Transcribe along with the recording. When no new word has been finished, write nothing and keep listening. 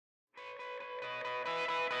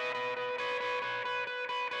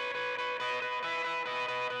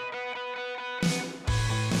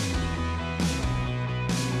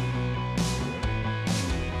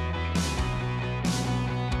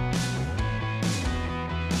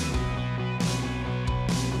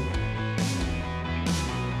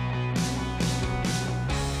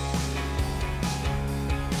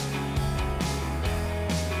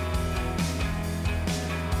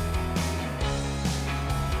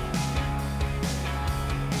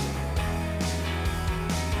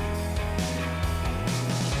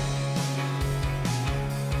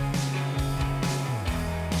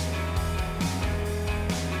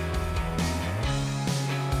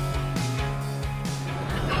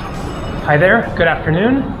Hi there, good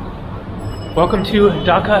afternoon. Welcome to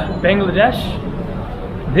Dhaka, Bangladesh.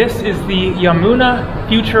 This is the Jamuna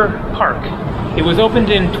Future Park. It was opened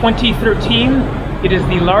in 2013. It is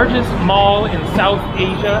the largest mall in South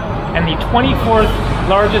Asia and the 24th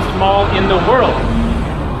largest mall in the world.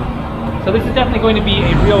 So this is definitely going to be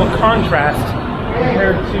a real contrast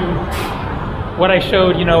compared to what I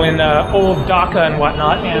showed, you know, in old Dhaka and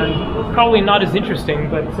whatnot, and probably not as interesting,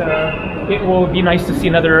 but it will be nice to see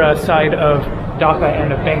another side of Dhaka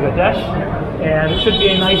and of Bangladesh. And it should be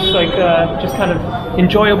a nice, like, just kind of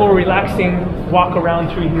enjoyable, relaxing walk around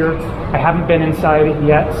through here. I haven't been inside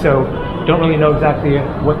yet, so don't really know exactly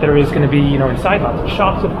what there is going to be, you know, inside. Lots of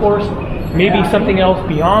shops, of course. Maybe something else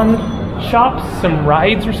beyond shops, some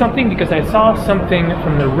rides or something, because I saw something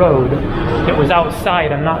from the road that was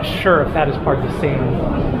outside. I'm not sure if that is part of the same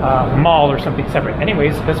mall or something separate.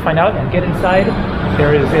 Anyways, let's find out and get inside.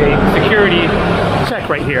 There is a security check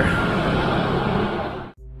right here.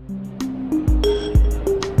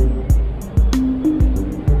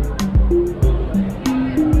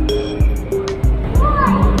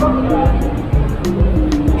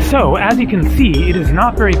 So, as you can see, it is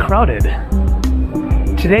not very crowded.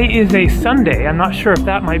 Today is a Sunday. I'm not sure if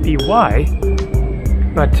that might be why,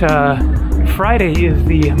 but Friday is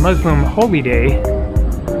the Muslim holy day.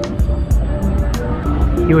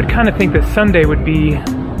 You would kind of think that Sunday would be a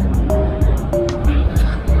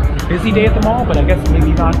busy day at the mall, but I guess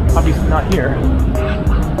maybe not, obviously not here.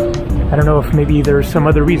 I don't know if maybe there's some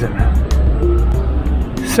other reason.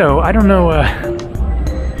 So, I don't know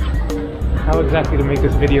how exactly to make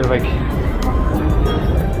this video like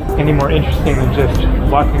any more interesting than just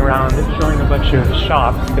walking around and showing a bunch of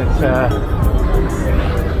shops that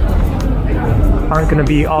aren't going to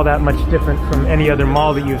be all that much different from any other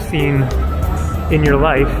mall that you've seen in your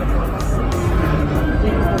life.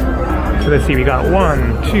 So let's see, we got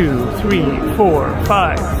 1, 2, 3, 4,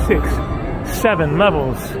 5, 6, 7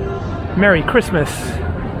 levels. Merry Christmas.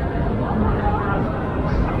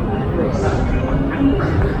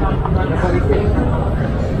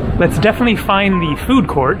 Let's definitely find the food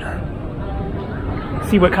court,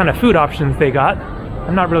 see what kind of food options they got.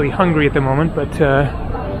 I'm not really hungry at the moment, but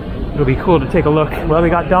it'll be cool to take a look. Well, we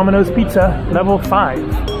got Domino's Pizza, level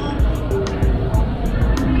 5.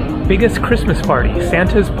 Biggest Christmas party,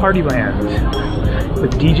 Santa's Partyland,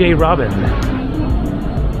 with DJ Robin.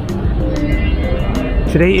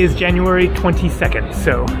 Today is January 22nd,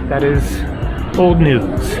 so that is old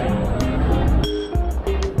news.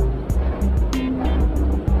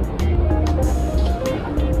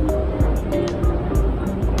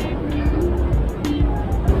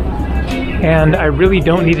 And I really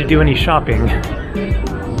don't need to do any shopping.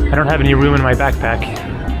 I don't have any room in my backpack.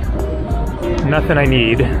 Nothing I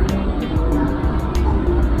need.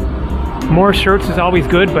 More shirts is always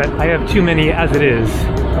good, but I have too many as it is,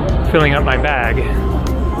 filling up my bag.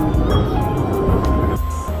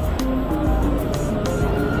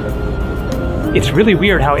 It's really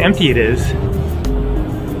weird how empty it is.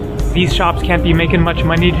 These shops can't be making much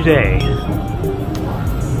money today.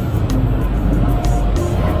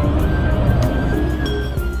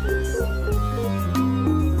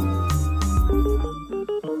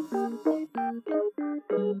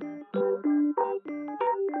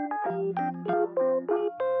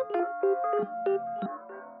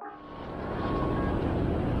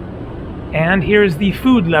 And here's the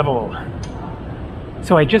food level.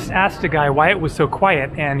 So I just asked a guy why it was so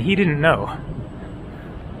quiet, and he didn't know.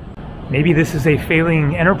 Maybe this is a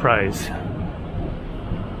failing enterprise.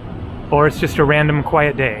 Or it's just a random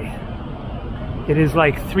quiet day. It is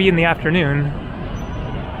like 3 in the afternoon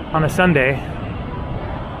on a Sunday.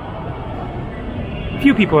 A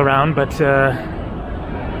few people around, but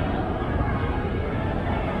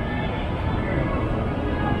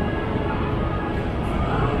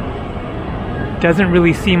doesn't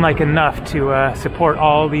really seem like enough to support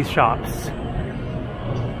all these shops.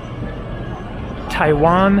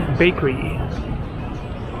 Taiwan Bakery,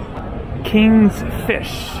 King's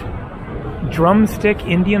Fish, Drumstick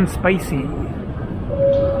Indian Spicy,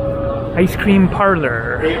 Ice Cream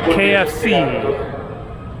Parlor, KFC.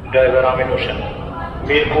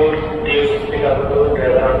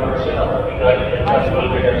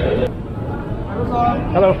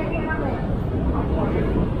 Hello.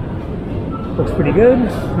 Looks pretty good.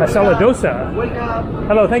 Masala dosa.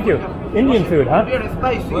 Hello, thank you. Indian food, huh?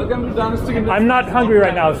 I'm not hungry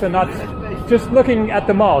right now, so not just looking at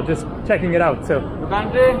the mall, just checking it out. So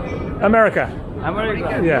America.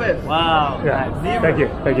 America? Yeah. Wow. Yeah. Nice. Thank you.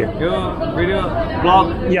 Thank you. Your video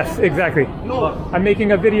blog? Yes, exactly. I'm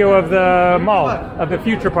making a video of the mall, of the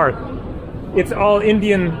future park. It's all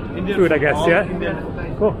Indian food, I guess, yeah?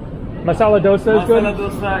 Indian. Cool. Masala dosa is good? Masala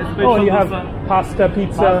dosa, special Oh, and you have dosa, pasta,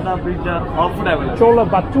 pizza, pasta, pizza, all food available. chola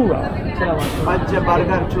batura. Bhaja,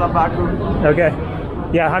 burger, chula batu. Okay.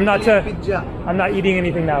 Yeah, I'm not Pizza. I'm not eating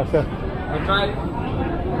anything now, so Try.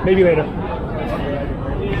 maybe later.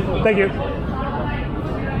 Thank you.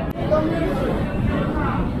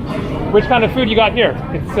 Which kind of food you got here?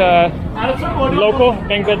 It's local,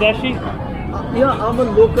 Bangladeshi, Yeah, I'm a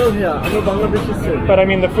local here. I'm a Bangladeshi sir. but I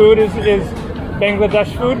mean the food is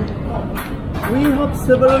Bangladesh food. We have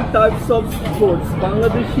several types of foods: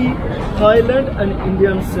 Bangladeshi, Thailand, and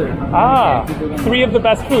Indian sir. Ah, 3 of the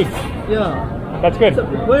best foods. Yeah. That's good. So,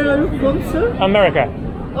 where are you from, sir? America.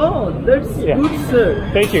 Oh, that's Yeah. good, sir.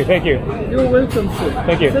 Thank you, thank you. You're welcome, sir.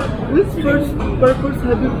 Thank you. Sir, which first purpose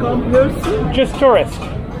have you come here, sir? Just tourist.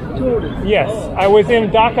 Tourist. Yes, Oh, I was in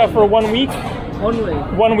Dhaka for 1 week. only.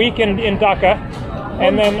 1 week in Dhaka,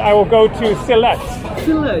 and then I will go to Sylhet.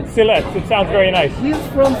 Sylhet. Sylhet. It sounds very nice. He is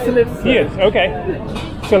from Sylhet, sir. He is, okay.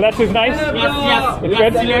 Sylhet is nice? Yes, It's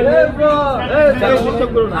good? Hey, bro.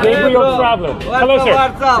 Hey, Gabriel Traveler. Hello, sir.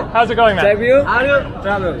 What's up? How's it going, man? Are you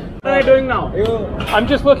travel? What are you doing now? I'm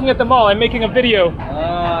just looking at the mall. I'm making a video.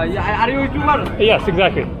 Yeah, are you YouTuber? Yes,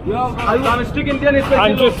 exactly. Are you domestic Indian special?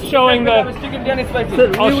 I'm just showing the... Domestic Indian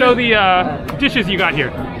special. I'll show the dishes you got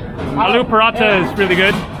here. Aloo paratha is really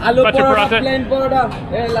good. Aloo Butter paratha, plain paratha.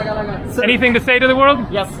 Hey, laga. Sir, Anything to say to the world?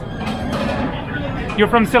 yes. You're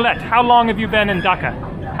from Sylhet. How long have you been in Dhaka?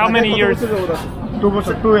 How many years? 2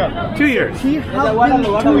 years. 2 years. He have been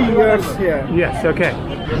 2 years here. Yes, okay.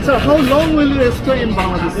 So how long will you stay in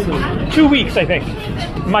Bangladesh, sir? 2 weeks, I think.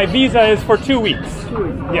 My visa is for 2 weeks. 2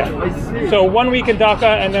 weeks. Yeah. I see. So 1 week in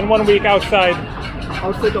Dhaka and then 1 week outside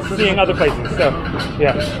Outside of the seeing other places. So,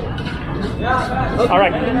 yeah. All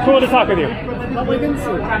right. Cool to talk with you. Come again,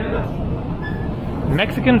 sir.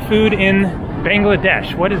 Mexican food in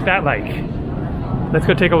Bangladesh. What is that like? Let's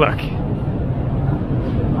go take a look.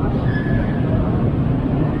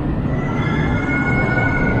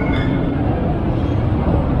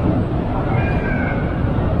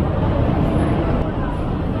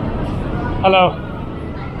 Hello.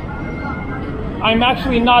 I'm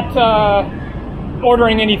actually not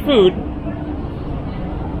ordering any food.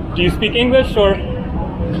 Do you speak English or?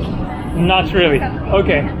 Not really.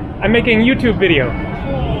 Okay. I'm making a YouTube video.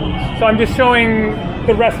 So I'm just showing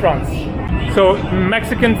the restaurants. So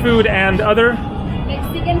Mexican food and other?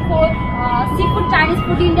 Mexican food, seafood, Chinese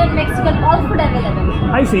food, Indian, Mexican, all food available.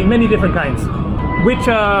 I see, many different kinds. Which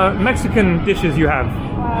Mexican dishes you have?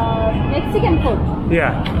 Mexican food.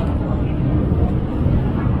 Yeah.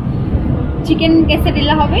 Chicken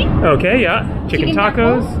quesadilla hobe. Okay, yeah. Chicken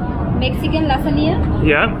tacos. Mexican lasagna.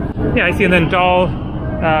 Yeah. Yeah, I see. And then dal,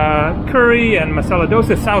 curry and masala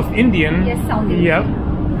dosa, South Indian. Yes, South Indian. Yep.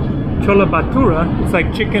 Chola batura, it's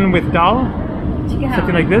like chicken with dal, Chicken.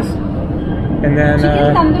 something like this. And then...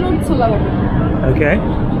 Chicken tandoor chola bhatura. Okay.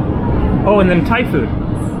 Oh, and then Thai food.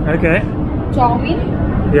 Okay. Chow mein.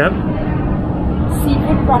 Yep.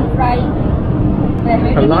 Seafood prawn fry.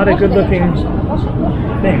 A lot of good looking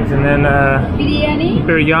things. And then Biryani.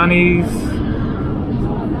 biryanis.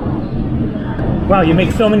 Wow, you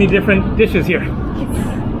make so many different dishes here.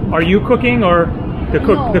 Are you cooking or the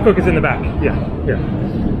cook? No. The cook is in the back. Yeah, yeah.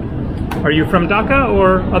 Are you from Dhaka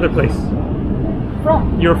or other place?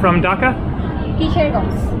 From You're from Dhaka?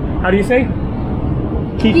 Kishergongs. How do you say?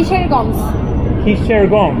 Kishergongs.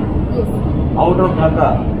 Kishergong. Yes. Out of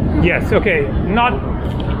Dhaka. Yes. Okay. Not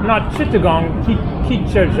Chittagong.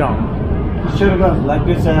 Kishergong. Sure, like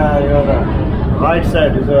this, your right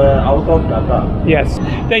side is out of Dhaka. Yes.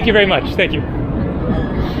 Thank you very much. Thank you.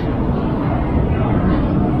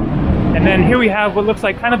 And then here we have what looks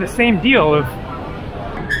like kind of the same deal of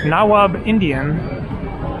Nawab Indian,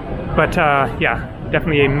 but yeah,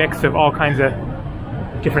 definitely a mix of all kinds of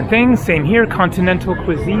different things. Same here, continental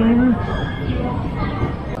cuisine,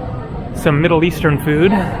 some Middle Eastern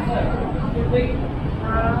food.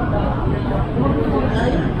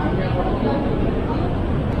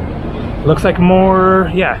 Looks like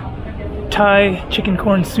more, yeah, Thai chicken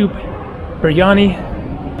corn soup, biryani.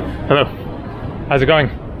 Hello, how's it going?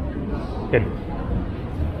 Good.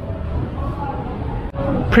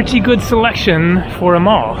 Pretty good selection for a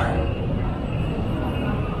mall.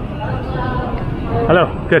 Hello,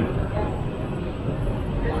 good.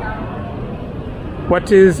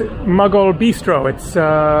 What is Mughal Bistro? It's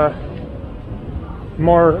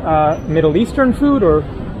more Middle Eastern food or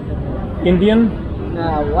Indian?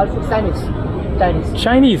 What food? Chinese.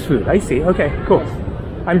 Chinese food, I see. Okay, cool.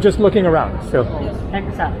 I'm just looking around, so Thank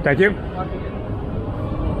you, sir. thank you.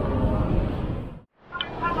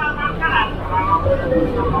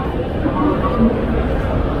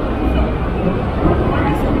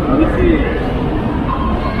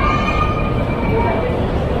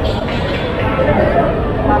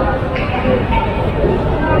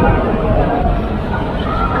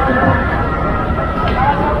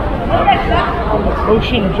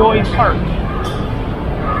 Joy Park.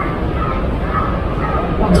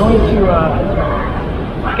 I'm going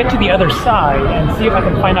to get to the other side and see if I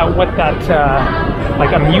can find out what that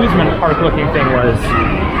like amusement park looking thing was.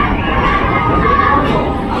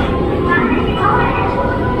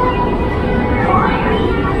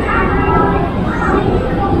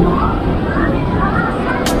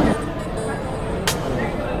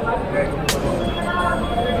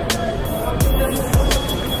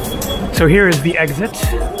 So here is the exit,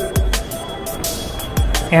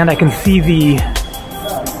 and I can see the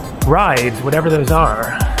rides, whatever those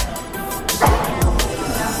are.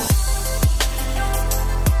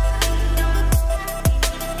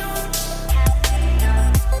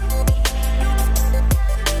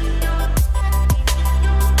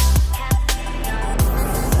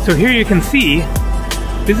 So here you can see,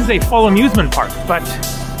 this is a full amusement park, but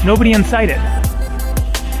nobody inside it.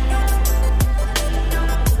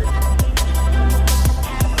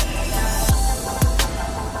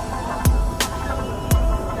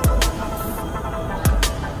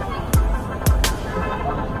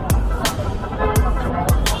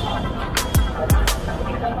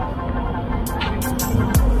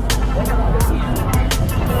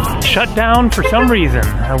 Shut down for some reason.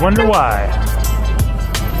 I wonder why.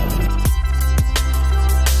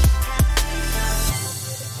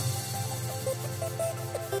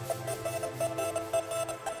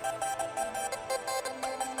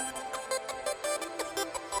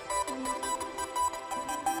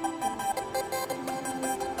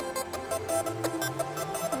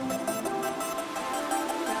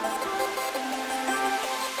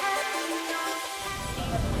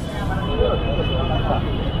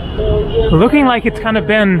 Looking like it's kind of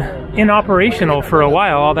been inoperational for a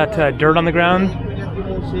while, all that dirt on the ground.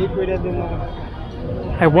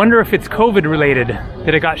 I wonder if it's COVID related,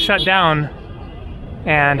 that it got shut down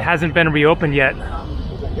and hasn't been reopened yet.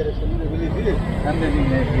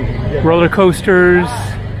 Roller coasters.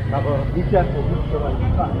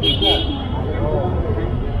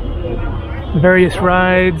 Various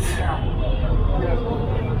rides.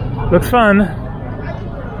 Looks fun.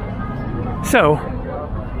 So,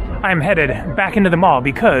 I'm headed back into the mall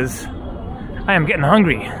because I am getting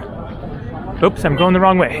hungry. Oops, I'm going the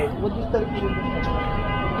wrong way.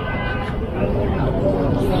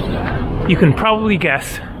 You can probably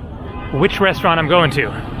guess which restaurant I'm going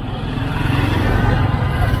to.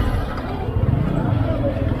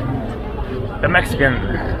 The Mexican.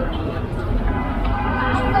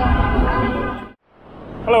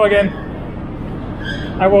 Hello again.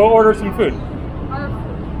 I will order some food.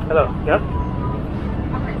 Hello, yep.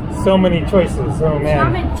 So many choices, oh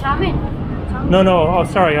man. Chamin. No, oh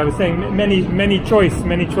sorry, I was saying many choice.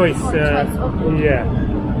 Okay. Yeah.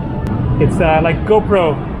 It's like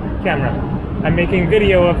GoPro camera. I'm making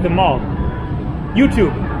video of the mall.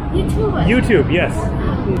 YouTube, yes.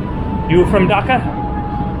 You from Dhaka?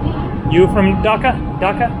 You from Dhaka?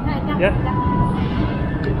 Yeah?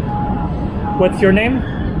 What's your name?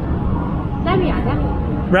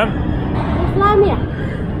 Lamia.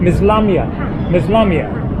 Miss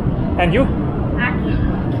Lamia. And you?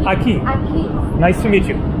 Aki. Nice to meet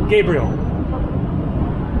you. Gabriel.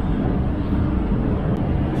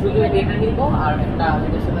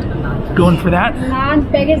 Going for that? Naan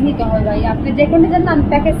package nite hobe bhai. Apni je kono jan naan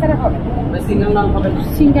package sara hobe. Single naan hobe.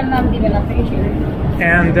 Single naan diben apni.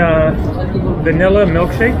 And vanilla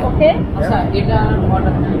milkshake. Okay.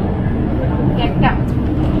 Yeah.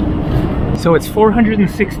 So it's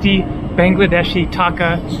 460 Bangladeshi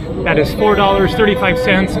taka. That is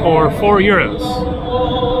 $4.35 or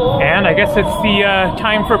 €4. And I guess it's the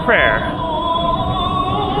time for prayer.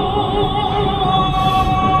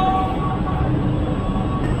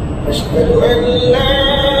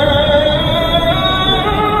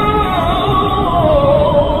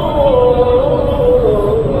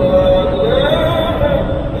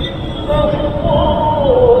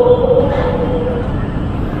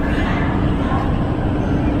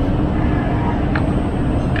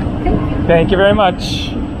 Thank you very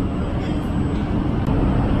much.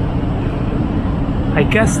 I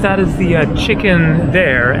guess that is the chicken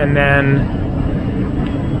there, and then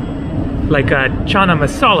like a chana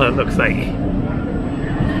masala, it looks like.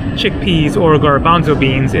 Chickpeas or garbanzo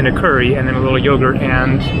beans in a curry, and then a little yogurt,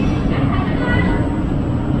 and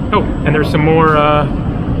oh, and there's some more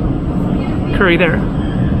curry there.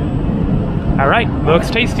 All right, looks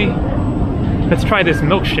tasty. Let's try this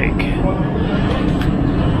milkshake.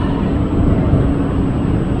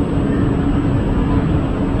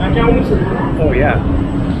 Oh yeah,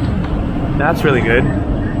 that's really good.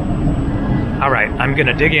 All right, I'm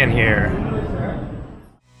gonna dig in here.